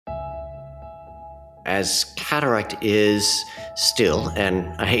As cataract is still, and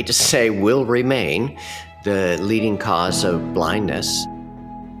I hate to say will remain, the leading cause of blindness.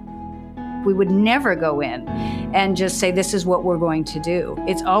 We would never go in and just say, this is what we're going to do.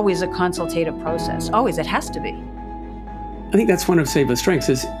 It's always a consultative process. Always, it has to be. I think that's one of SEVA's strengths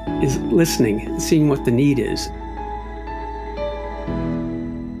is listening, seeing what the need is.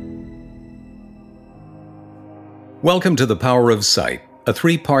 Welcome to The Power of Sight, a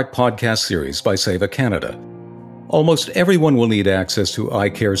 3-part podcast series by SEVA Canada. Almost everyone will need access to eye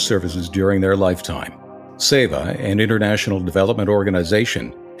care services during their lifetime. SEVA, an international development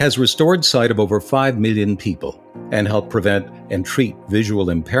organization, has restored sight of over 5 million people and helped prevent and treat visual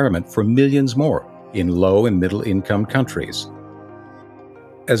impairment for millions more in low and middle income countries.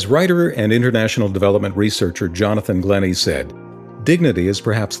 As writer and international development researcher Jonathan Glennie said, dignity is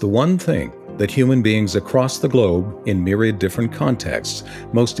perhaps the one thing that human beings across the globe, in myriad different contexts,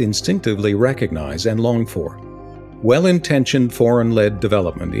 most instinctively recognize and long for. Well-intentioned foreign-led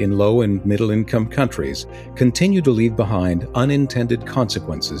development in low and middle-income countries continue to leave behind unintended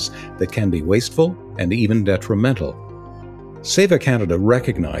consequences that can be wasteful and even detrimental. SEVA Canada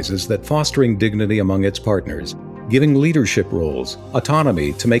recognizes that fostering dignity among its partners, giving leadership roles,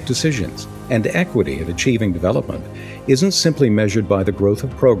 autonomy to make decisions, and equity in achieving development isn't simply measured by the growth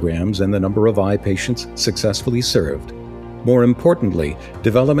of programs and the number of eye patients successfully served. More importantly,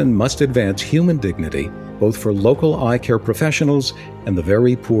 development must advance human dignity both for local eye care professionals and the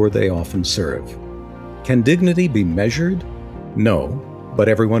very poor they often serve. Can dignity be measured? No, but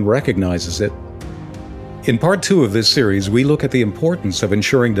everyone recognizes it. In part 2 of this series, we look at the importance of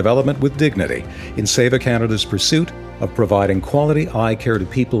ensuring development with dignity in SEVA Canada's pursuit of providing quality eye care to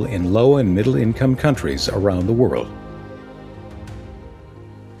people in low and middle income countries around the world.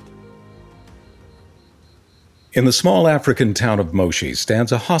 In the small African town of Moshi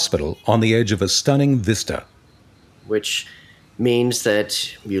stands a hospital on the edge of a stunning vista. Which means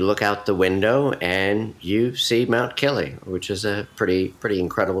that you look out the window and you see Mount Kili, which is a pretty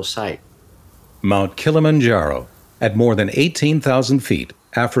incredible sight. Mount Kilimanjaro, at more than 18,000 feet,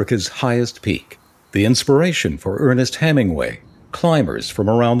 Africa's highest peak. The inspiration for Ernest Hemingway, climbers from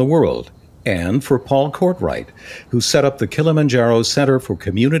around the world, and for Paul Courtright, who set up the Kilimanjaro Center for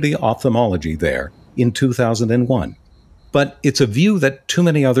Community Ophthalmology there in 2001. But it's a view that too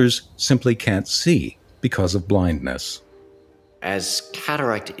many others simply can't see because of blindness. As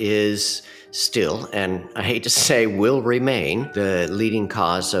cataract is still, and I hate to say will remain, the leading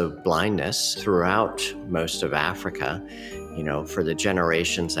cause of blindness throughout most of Africa, for the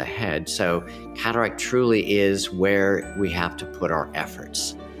generations ahead. So cataract truly is where we have to put our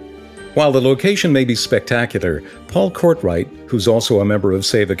efforts. While the location may be spectacular, Paul Courtright, who's also a member of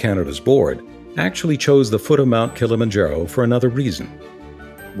SEVA Canada's board, actually chose the foot of Mount Kilimanjaro for another reason.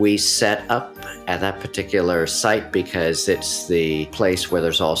 We set up at that particular site because it's the place where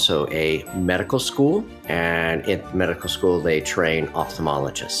there's also a medical school, and in medical school they train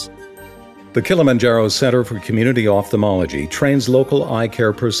ophthalmologists. The Kilimanjaro Center for Community Ophthalmology trains local eye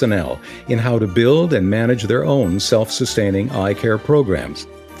care personnel in how to build and manage their own self-sustaining eye care programs,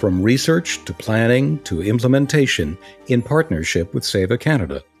 from research to planning to implementation in partnership with SEVA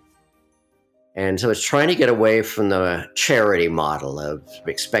Canada. And so it's trying to get away from the charity model of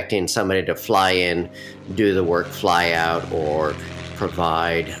expecting somebody to fly in, do the work, fly out, or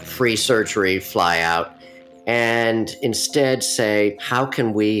provide free surgery, fly out, and instead say, how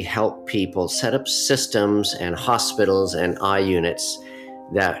can we help people set up systems and hospitals and eye units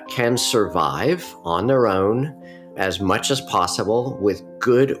that can survive on their own as much as possible with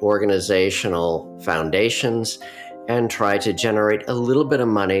good organizational foundations, and try to generate a little bit of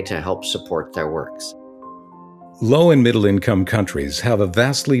money to help support their works. Low and middle income countries have a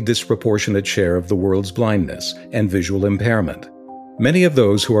vastly disproportionate share of the world's blindness and visual impairment. Many of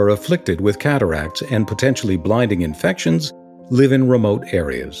those who are afflicted with cataracts and potentially blinding infections live in remote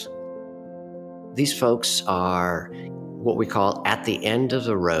areas. These folks are what we call at the end of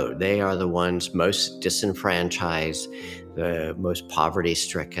the road. They are the ones most disenfranchised, the most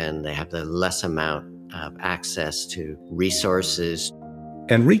poverty-stricken. They have the less amount of access to resources.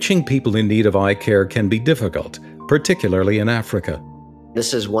 And reaching people in need of eye care can be difficult, particularly in Africa.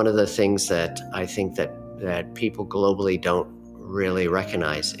 This is one of the things that I think that people globally don't really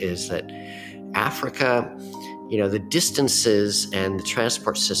recognize, is that Africa, the distances and the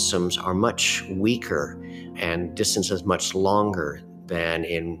transport systems are much weaker and distances much longer than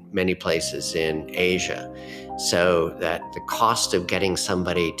in many places in Asia. So that the cost of getting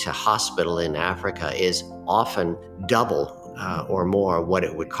somebody to hospital in Africa is often double or more what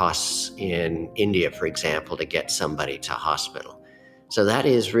it would cost in India, for example, to get somebody to hospital. So that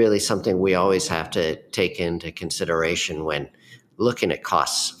is really something we always have to take into consideration when looking at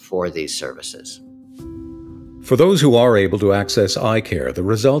costs for these services. For those who are able to access eye care, the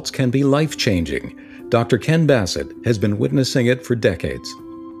results can be life-changing. Dr. Ken Bassett has been witnessing it for decades.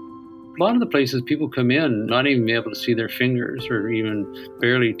 A lot of the places people come in not even be able to see their fingers or even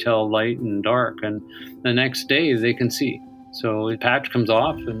barely tell light and dark, and the next day they can see. So a patch comes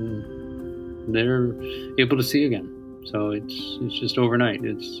off and they're able to see again. So it's just overnight.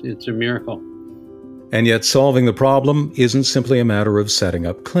 It's a miracle. And yet solving the problem isn't simply a matter of setting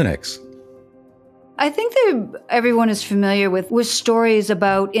up clinics. I think that everyone is familiar with stories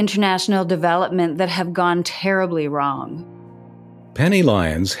about international development that have gone terribly wrong. Penny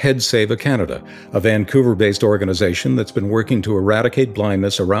Lyons heads Save a Canada, a Vancouver-based organization that's been working to eradicate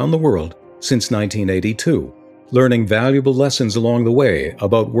blindness around the world since 1982, learning valuable lessons along the way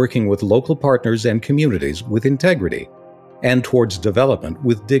about working with local partners and communities with integrity and towards development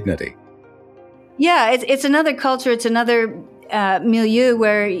with dignity. Yeah, it's another culture, it's another milieu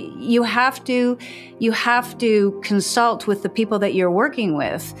where you have to consult with the people that you're working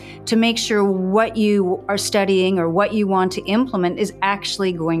with to make sure what you are studying or what you want to implement is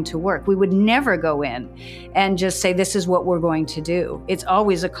actually going to work. We would never go in and just say, this is what we're going to do. It's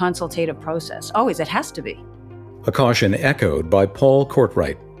always a consultative process. Always, it has to be. A caution echoed by Paul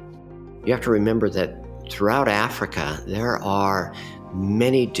Courtwright. You have to remember that throughout Africa, there are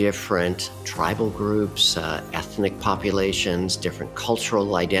many different tribal groups, ethnic populations, different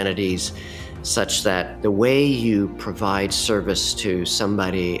cultural identities, such that the way you provide service to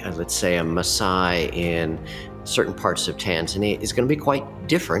somebody, let's say a Maasai in certain parts of Tanzania, is going to be quite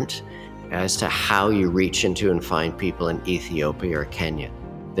different as to how you reach into and find people in Ethiopia or Kenya.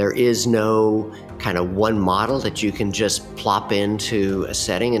 There is no kind of one model that you can just plop into a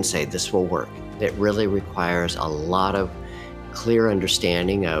setting and say, this will work. It really requires a lot of clear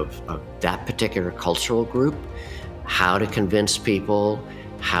understanding of that particular cultural group, how to convince people,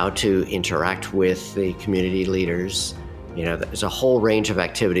 how to interact with the community leaders. You know, there's a whole range of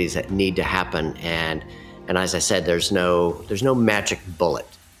activities that need to happen, and as I said, there's no magic bullet.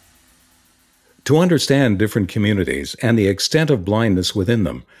 To understand different communities and the extent of blindness within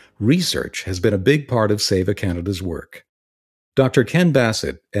them, research has been a big part of Save a Canada's work. Dr. Ken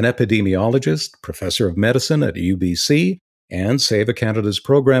Bassett, an epidemiologist, professor of medicine at UBC, and Save a Canada's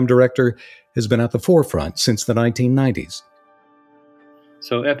program director, has been at the forefront since the 1990s.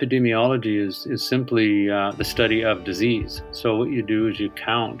 So epidemiology is simply the study of disease. So what you do is you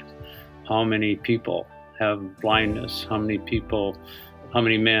count how many people have blindness, how many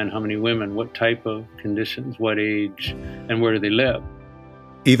men, how many women, what type of conditions, what age, and where do they live.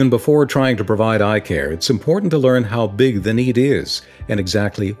 Even before trying to provide eye care, it's important to learn how big the need is and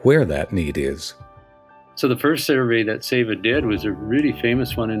exactly where that need is. So the first survey that SEVA did was a really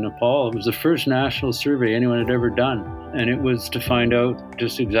famous one in Nepal. It was the first national survey anyone had ever done. And it was to find out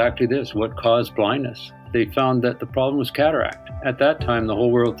just exactly this, what caused blindness. They found that the problem was cataract. At that time, the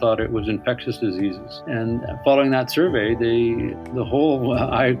whole world thought it was infectious diseases. And following that survey, the whole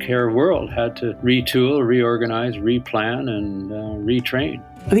eye care world had to retool, reorganize, replan, and retrain.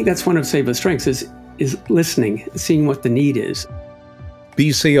 I think that's one of SEVA's strengths is listening, seeing what the need is.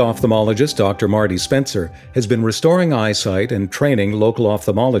 BC ophthalmologist Dr. Marty Spencer has been restoring eyesight and training local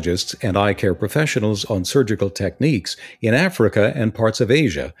ophthalmologists and eye care professionals on surgical techniques in Africa and parts of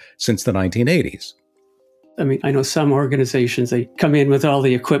Asia since the 1980s. I mean, I know some organizations, they come in with all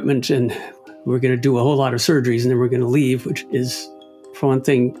the equipment and we're going to do a whole lot of surgeries and then we're going to leave, which is, for one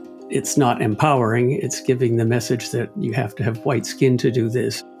thing, it's not empowering. It's giving the message that you have to have white skin to do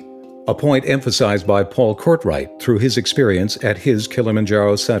this. A point emphasized by Paul Courtwright through his experience at his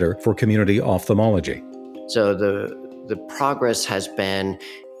Kilimanjaro Center for Community Ophthalmology. So the progress has been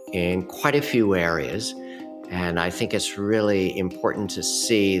in quite a few areas, and I think it's really important to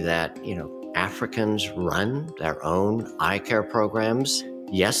see that, Africans run their own eye care programs.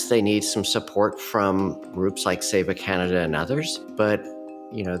 Yes, they need some support from groups like Save a Canada and others, but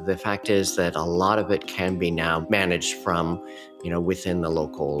the fact is that a lot of it can be now managed from, within the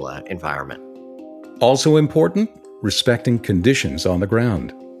local environment. Also important, respecting conditions on the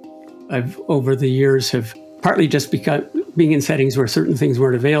ground. I've, over the years, have partly just because being in settings where certain things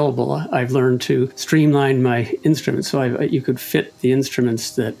weren't available, I've learned to streamline my instruments. So you could fit the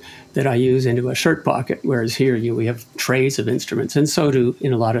instruments that I use into a shirt pocket, whereas here we have trays of instruments, and so do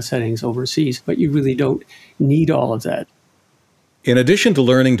in a lot of settings overseas. But you really don't need all of that. In addition to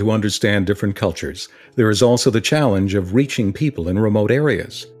learning to understand different cultures, there is also the challenge of reaching people in remote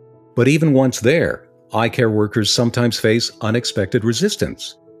areas. But even once there, eye care workers sometimes face unexpected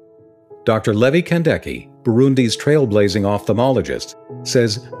resistance. Dr. Levi Kandeki, Burundi's trailblazing ophthalmologist,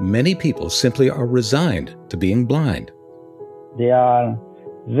 says many people simply are resigned to being blind. They are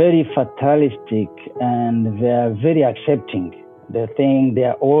very fatalistic and they are very accepting. They think they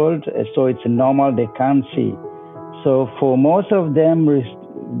are old, so it's normal, they can't see. So for most of them,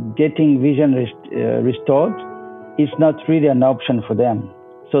 getting vision restored is not really an option for them.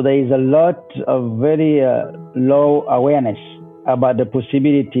 So there is a lot of very low awareness about the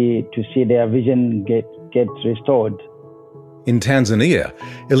possibility to see their vision get restored. In Tanzania,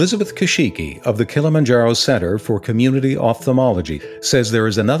 Elizabeth Kashiki of the Kilimanjaro Center for Community Ophthalmology says there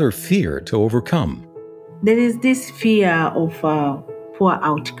is another fear to overcome. There is this fear of poor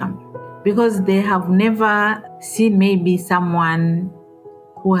outcome because they have never seen maybe someone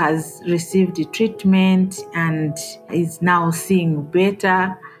who has received the treatment and is now seeing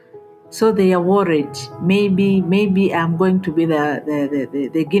better. So they are worried. Maybe I'm going to be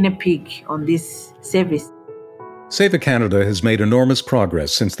the guinea pig on this service. SEVA Canada has made enormous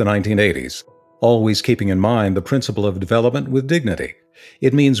progress since the 1980s, always keeping in mind the principle of development with dignity.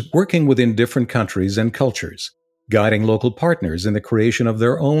 It means working within different countries and cultures, guiding local partners in the creation of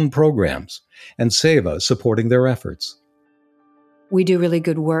their own programs, and SEVA supporting their efforts. We do really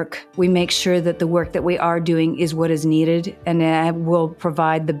good work. We make sure that the work that we are doing is what is needed and will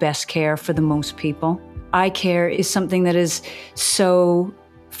provide the best care for the most people. Eye care is something that is so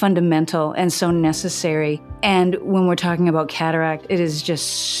fundamental and so necessary. And when we're talking about cataract, it is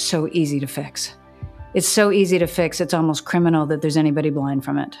just so easy to fix. It's so easy to fix, it's almost criminal that there's anybody blind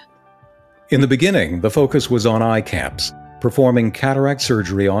from it. In the beginning, the focus was on ICAPs, performing cataract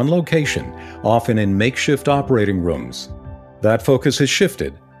surgery on location, often in makeshift operating rooms. That focus has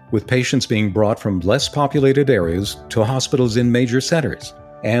shifted, with patients being brought from less populated areas to hospitals in major centers,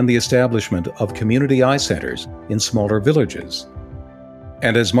 and the establishment of community eye centers in smaller villages.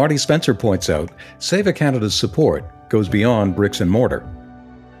 And as Marty Spencer points out, SEVA Canada's support goes beyond bricks and mortar.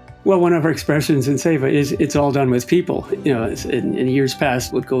 Well, one of our expressions in SEVA is it's all done with people. You know, in years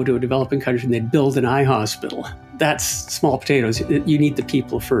past, would go to a developing country and they'd build an eye hospital. That's small potatoes. You need the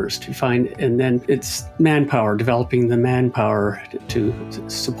people first. You find, and then it's manpower, developing the manpower to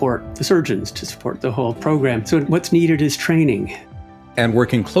support the surgeons, to support the whole program. So what's needed is training. And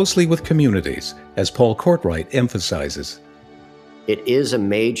working closely with communities, as Paul Courtwright emphasizes. It is a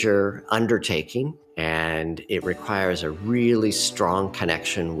major undertaking, and it requires a really strong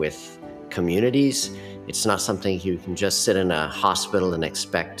connection with communities. It's not something you can just sit in a hospital and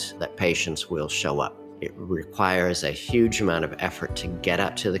expect that patients will show up. It requires a huge amount of effort to get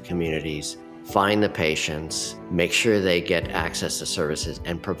out to the communities, find the patients, make sure they get access to services,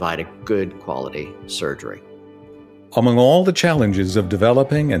 and provide a good quality surgery. Among all the challenges of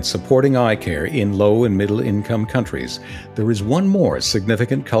developing and supporting eye care in low and middle income countries, there is one more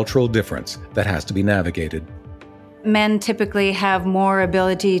significant cultural difference that has to be navigated. Men typically have more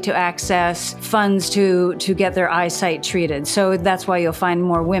ability to access funds to get their eyesight treated. So that's why you'll find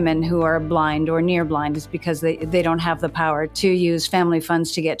more women who are blind or near blind, is because they don't have the power to use family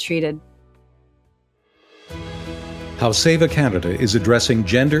funds to get treated. How SEVA Canada is addressing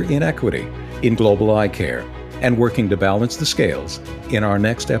gender inequity in global eye care and working to balance the scales in our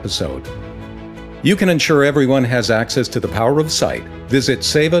next episode. You can ensure everyone has access to the power of sight. Visit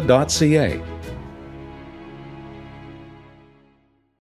seva.ca